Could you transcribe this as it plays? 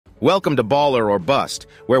Welcome to Baller or Bust,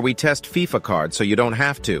 where we test FIFA cards so you don't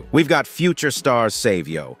have to. We've got future stars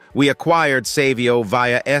Savio. We acquired Savio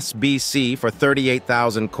via SBC for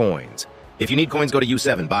 38,000 coins. If you need coins, go to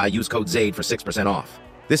U7, use code ZADE for 6% off.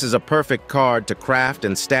 This is a perfect card to craft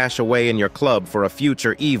and stash away in your club for a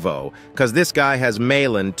future Evo, cause this guy has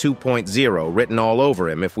Malin 2.0 written all over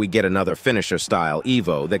him if we get another finisher-style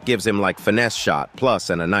Evo that gives him like finesse shot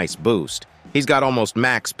plus and a nice boost. He's got almost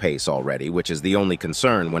max pace already, which is the only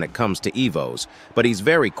concern when it comes to Evos, but he's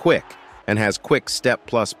very quick and has quick step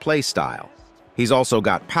plus play style. He's also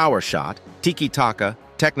got power shot, tiki-taka,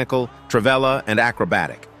 technical, trivela, and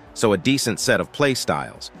acrobatic, so a decent set of play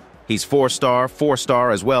styles. He's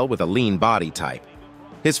 4-star as well with a lean body type.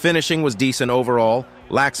 His finishing was decent overall,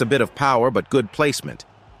 lacks a bit of power but good placement,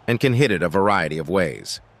 and can hit it a variety of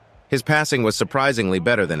ways. His passing was surprisingly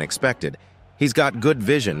better than expected. He's got good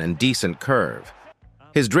vision and decent curve.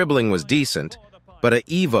 His dribbling was decent, but an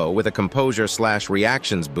Evo with a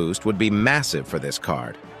composure/reactions boost would be massive for this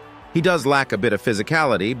card. He does lack a bit of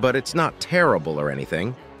physicality, but it's not terrible or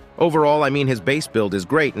anything. Overall, I mean, his base build is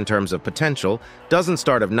great in terms of potential, doesn't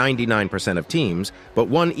start of 99% of teams, but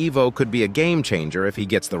one Evo could be a game changer if he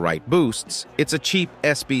gets the right boosts. It's a cheap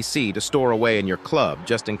SBC to store away in your club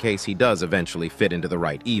just in case he does eventually fit into the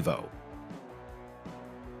right Evo.